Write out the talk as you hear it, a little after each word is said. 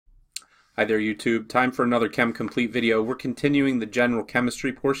Hi there, YouTube. Time for another Chem Complete video. We're continuing the general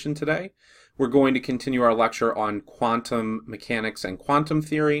chemistry portion today. We're going to continue our lecture on quantum mechanics and quantum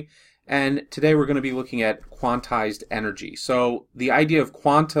theory. And today we're going to be looking at quantized energy. So the idea of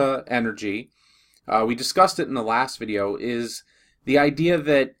quanta energy, we discussed it in the last video, is the idea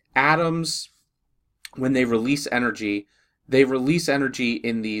that atoms, when they release energy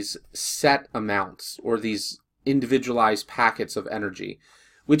in these set amounts or these individualized packets of energy.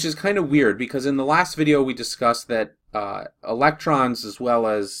 Which is kind of weird because in the last video we discussed that electrons as well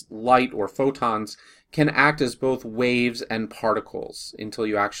as light or photons can act as both waves and particles until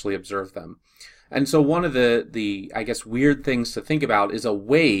you actually observe them. And so one of the I guess weird things to think about is a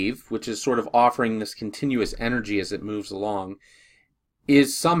wave, which is sort of offering this continuous energy as it moves along,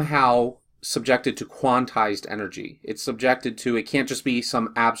 is somehow subjected to quantized energy. It's subjected to, it can't just be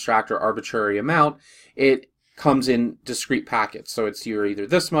some abstract or arbitrary amount. It comes in discrete packets. So you're either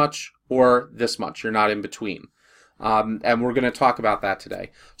this much or this much. You're not in between. And we're going to talk about that today.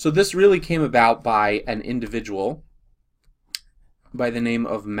 So this really came about by an individual by the name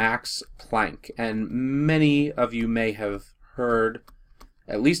of Max Planck. And many of you may have heard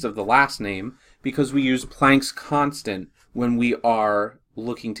at least of the last name because we use Planck's constant when we are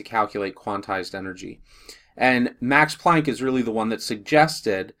looking to calculate quantized energy. And Max Planck is really the one that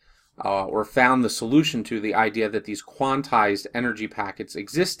suggested or found the solution to the idea that these quantized energy packets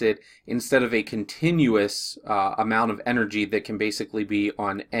existed instead of a continuous amount of energy that can basically be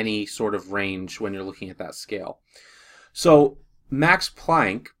on any sort of range when you're looking at that scale. So Max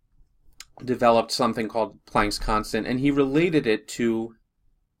Planck developed something called Planck's constant, and he related it to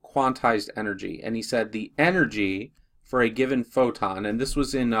quantized energy. And he said the energy for a given photon, and this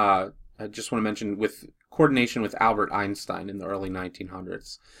was in, I just want to mention, with coordination with Albert Einstein in the early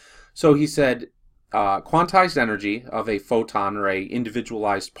 1900s. So he said quantized energy of a photon or a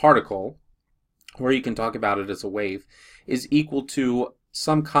individualized particle, or you can talk about it as a wave, is equal to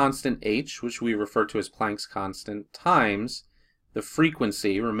some constant h, which we refer to as Planck's constant, times the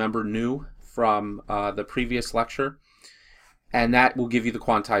frequency, remember nu from the previous lecture, and that will give you the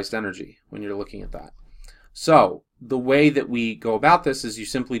quantized energy when you're looking at that. So the way that we go about this is you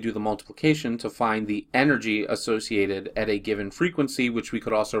simply do the multiplication to find the energy associated at a given frequency, which we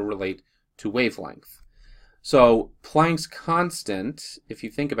could also relate to wavelength. So Planck's constant, if you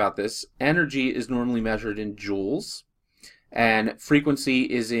think about this, energy is normally measured in joules, and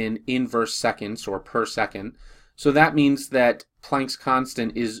frequency is in inverse seconds or per second. So that means that Planck's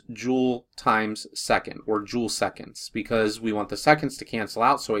constant is joule times second, or joule seconds, because we want the seconds to cancel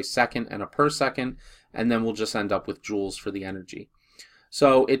out, so a second and a per second, and then we'll just end up with joules for the energy.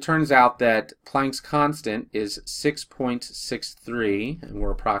 So it turns out that Planck's constant is 6.63, and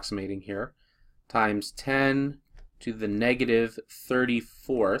we're approximating here, times 10 to the negative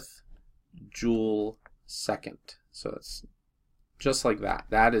 34th joule second. So it's just like that.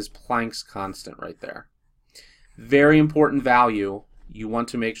 That is Planck's constant right there. Very important value. You want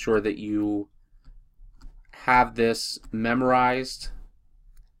to make sure that you have this memorized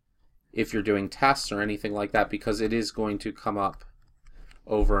if you're doing tests or anything like that, because it is going to come up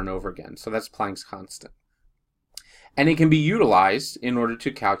over and over again. So that's Planck's constant. And it can be utilized in order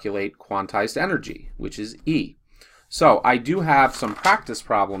to calculate quantized energy, which is E. So I do have some practice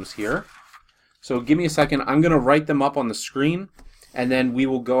problems here. So give me a second. I'm going to write them up on the screen, and then we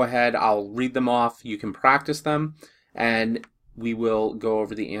will go ahead. I'll read them off. You can practice them, and we will go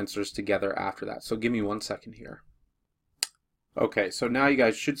over the answers together after that. So give me 1 second here. Okay, so now you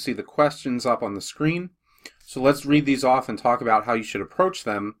guys should see the questions up on the screen. So let's read these off and talk about how you should approach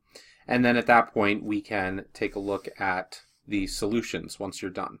them. And then at that point, we can take a look at the solutions once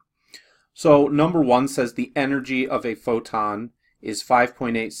you're done. So number 1 says the energy of a photon is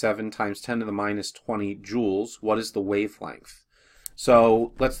 5.87 times 10 to the minus 20 joules. What is the wavelength?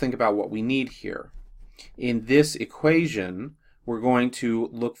 So let's think about what we need here. In this equation, we're going to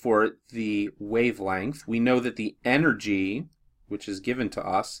look for the wavelength. We know that the energy, which is given to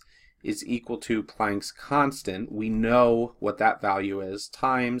us, is equal to Planck's constant. We know what that value is,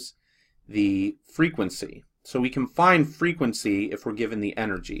 times the frequency. So we can find frequency if we're given the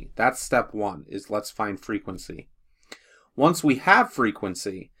energy. That's step 1, is let's find frequency. Once we have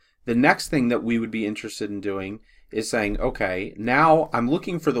frequency, the next thing that we would be interested in doing is saying, okay, now I'm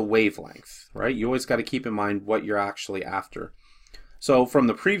looking for the wavelength, right? You always got to keep in mind what you're actually after. So from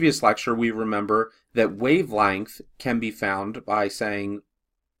the previous lecture, we remember that wavelength can be found by saying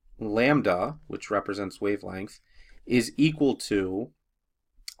lambda, which represents wavelength, is equal to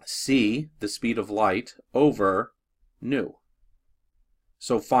c, the speed of light, over nu.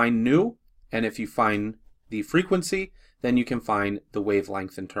 So find nu, and if you find the frequency, then you can find the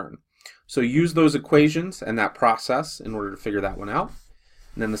wavelength in turn. So use those equations and that process in order to figure that one out.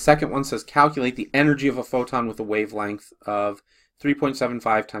 And then the second one says calculate the energy of a photon with a wavelength of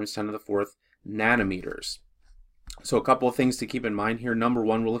 3.75 times 10 to the fourth nanometers. So a couple of things to keep in mind here. Number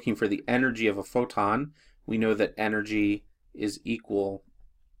one, we're looking for the energy of a photon. We know that energy is equal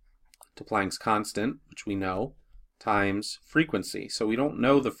to Planck's constant, which we know, times frequency. So we don't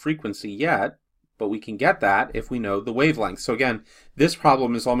know the frequency yet, but we can get that if we know the wavelength. So again, this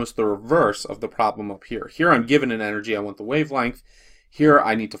problem is almost the reverse of the problem up here. Here I'm given an energy, I want the wavelength. Here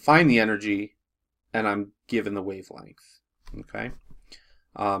I need to find the energy, and I'm given the wavelength. Okay.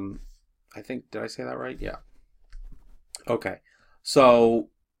 I think, did I say that right? Yeah. Okay. So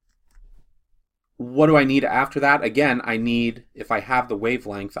what do I need after that? Again, I need, if I have the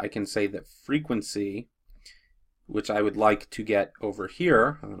wavelength, I can say that frequency, which I would like to get over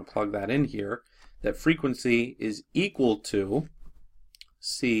here, I'm going to plug that in here, that frequency is equal to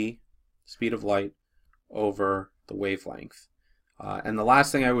c, speed of light, over the wavelength. And the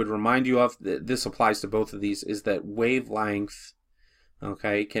last thing I would remind you of, this applies to both of these, is that wavelength,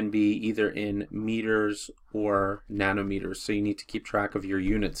 okay, can be either in meters or nanometers. So you need to keep track of your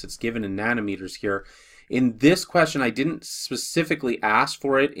units. It's given in nanometers here. In this question, I didn't specifically ask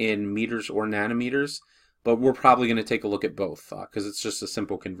for it in meters or nanometers, but we're probably going to take a look at both because it's just a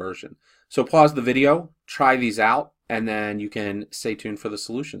simple conversion. So pause the video, try these out, and then you can stay tuned for the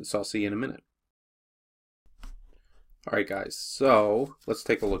solution. So I'll see you in a minute. All right, guys, so let's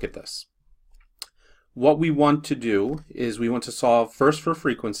take a look at this. What we want to do is we want to solve first for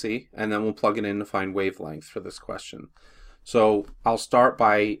frequency, and then we'll plug it in to find wavelength for this question. So I'll start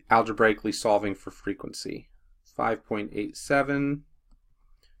by algebraically solving for frequency. 5.87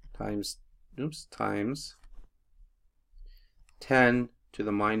 times 10 to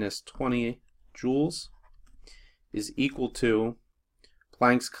the minus 20 joules is equal to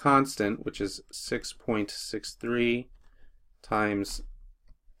Planck's constant, which is 6.63 times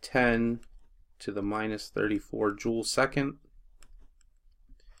 10 to the minus 34 joules second.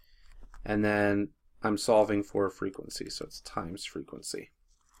 And then I'm solving for frequency, so it's times frequency.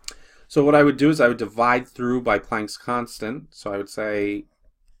 So what I would do is I would divide through by Planck's constant. So I would say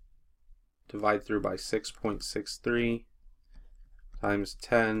divide through by 6.63 times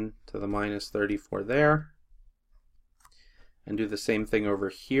 10 to the minus 34 there. And do the same thing over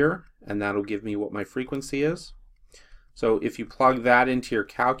here, and that'll give me what my frequency is. So if you plug that into your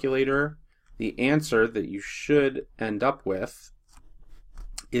calculator, the answer that you should end up with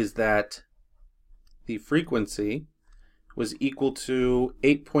is that the frequency was equal to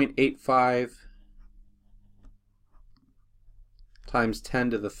 8.85 times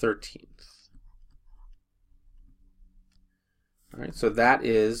 10 to the 13th. All right, so that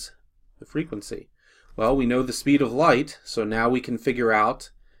is the frequency. Well, we know the speed of light, so now we can figure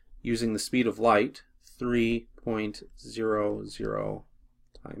out, using the speed of light, 3.00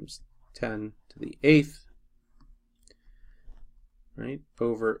 times 10 to the 8th, right,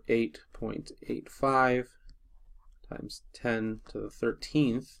 over 8.85 times 10 to the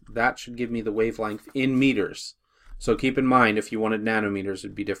 13th. That should give me the wavelength in meters. So keep in mind, if you wanted nanometers, it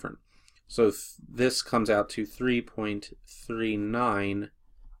would be different. So this comes out to 3.39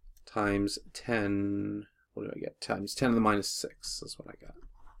 times 10, what do I get? Times 10 to the minus 6, that's what I got.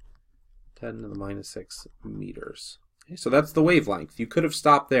 10 to the minus 6 meters. Okay, so that's the wavelength. You could have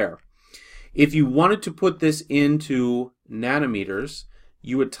stopped there. If you wanted to put this into nanometers,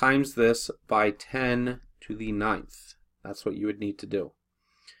 you would times this by 10 to the 9th. That's what you would need to do.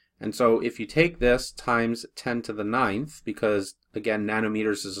 And so if you take this times 10 to the 9th, because again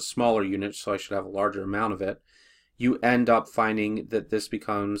nanometers is a smaller unit, so I should have a larger amount of it, you end up finding that this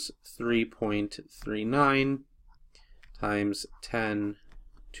becomes 3.39 times 10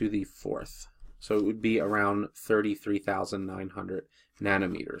 to the 4th. So it would be around 33,900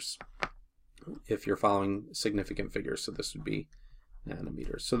 nanometers if you're following significant figures. So this would be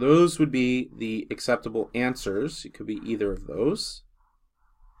nanometers. So those would be the acceptable answers. It could be either of those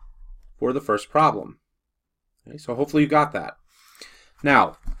for the first problem. Okay, so hopefully you got that.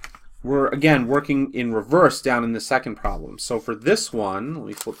 Now, we're again working in reverse down in the second problem. So for this one, let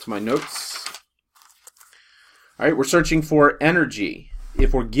me flip to my notes. All right, we're searching for energy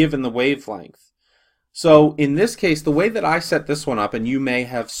if we're given the wavelength. So in this case, the way that I set this one up, and you may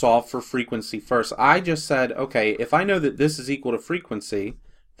have solved for frequency first, I just said, okay, if I know that this is equal to frequency,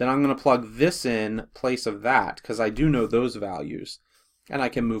 then I'm going to plug this in place of that, because I do know those values, and I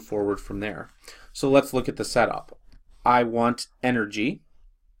can move forward from there. So let's look at the setup. I want energy,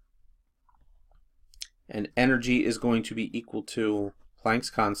 and energy is going to be equal to Planck's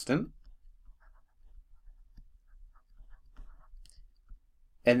constant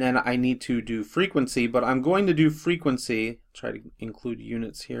and then I need to do frequency, but I'm going to do frequency, try to include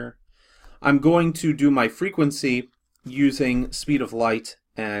units here. I'm going to do my frequency using speed of light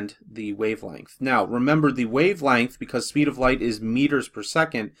and the wavelength. Now, remember the wavelength, because speed of light is meters per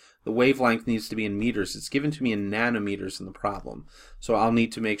second, the wavelength needs to be in meters. It's given to me in nanometers in the problem. So I'll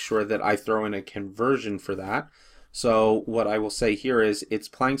need to make sure that I throw in a conversion for that. So what I will say here is it's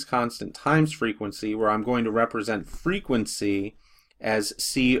Planck's constant times frequency, where I'm going to represent frequency as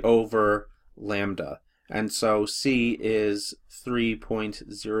c over lambda. And so c is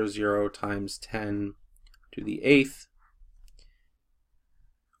 3.00 times 10 to the 8th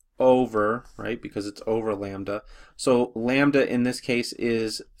over, right, because it's over lambda. So lambda in this case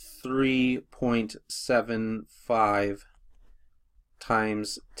is 3.75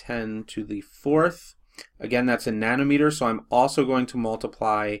 times 10 to the 4th. Again, that's in nanometers, so I'm also going to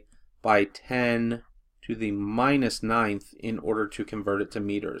multiply by 10 to the minus 9th in order to convert it to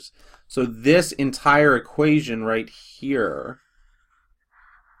meters. So this entire equation right here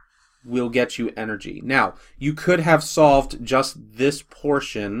will get you energy. Now, you could have solved just this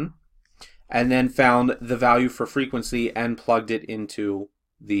portion and then found the value for frequency and plugged it into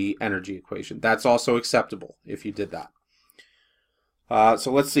the energy equation. That's also acceptable if you did that.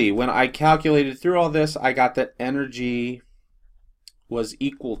 So let's see. When I calculated through all this, I got that energy was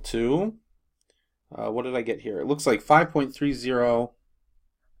equal to, what did I get here? It looks like 5.30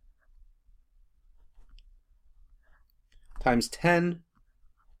 times 10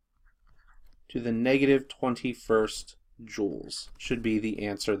 to the negative 21st joules should be the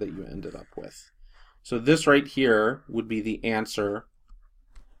answer that you ended up with. So this right here would be the answer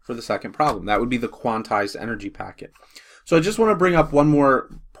for the second problem. That would be the quantized energy packet. So I just want to bring up one more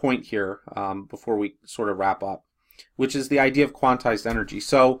point here before we sort of wrap up, which is the idea of quantized energy.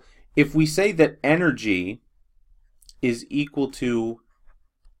 So if we say that energy is equal to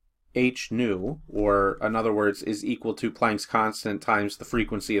h nu, or in other words, is equal to Planck's constant times the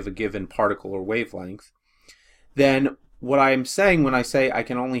frequency of a given particle or wavelength, then what I'm saying when I say I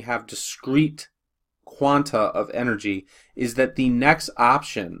can only have discrete quanta of energy is that the next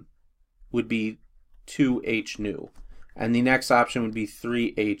option would be 2h nu, and the next option would be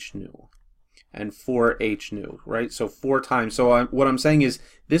 3h nu, and 4h nu, right? So 4 times. So what I'm saying is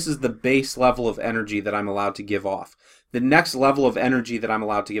this is the base level of energy that I'm allowed to give off. The next level of energy that I'm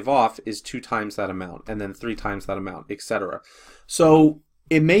allowed to give off is 2 times that amount, and then 3 times that amount, etc. So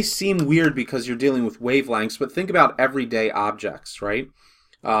it may seem weird because you're dealing with wavelengths, but think about everyday objects, right?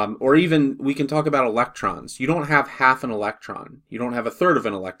 Or even we can talk about electrons. You don't have half an electron. You don't have a third of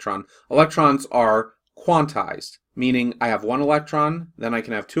an electron. Electrons are quantized, meaning I have 1 electron, then I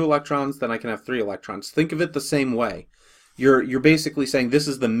can have 2 electrons, then I can have 3 electrons. Think of it the same way. You're basically saying this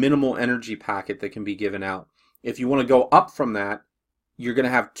is the minimal energy packet that can be given out. If you want to go up from that, you're going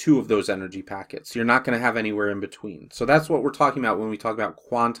to have 2 of those energy packets. You're not going to have anywhere in between. So that's what we're talking about when we talk about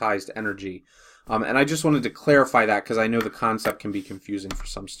quantized energy. And I just wanted to clarify that because I know the concept can be confusing for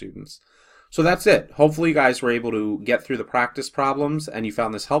some students. So that's it. Hopefully you guys were able to get through the practice problems and you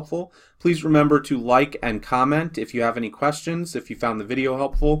found this helpful. Please remember to like and comment if you have any questions, if you found the video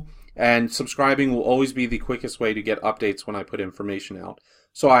helpful. And subscribing will always be the quickest way to get updates when I put information out.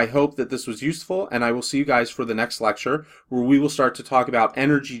 So I hope that this was useful, and I will see you guys for the next lecture, where we will start to talk about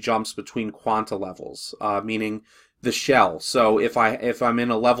energy jumps between quanta levels, meaning the shell. So if I'm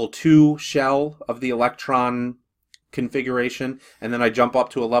in a level 2 shell of the electron configuration, and then I jump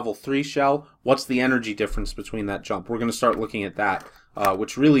up to a level 3 shell, what's the energy difference between that jump? We're going to start looking at that,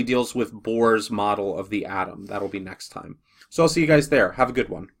 which really deals with Bohr's model of the atom. That'll be next time. So I'll see you guys there. Have a good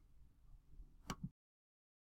one.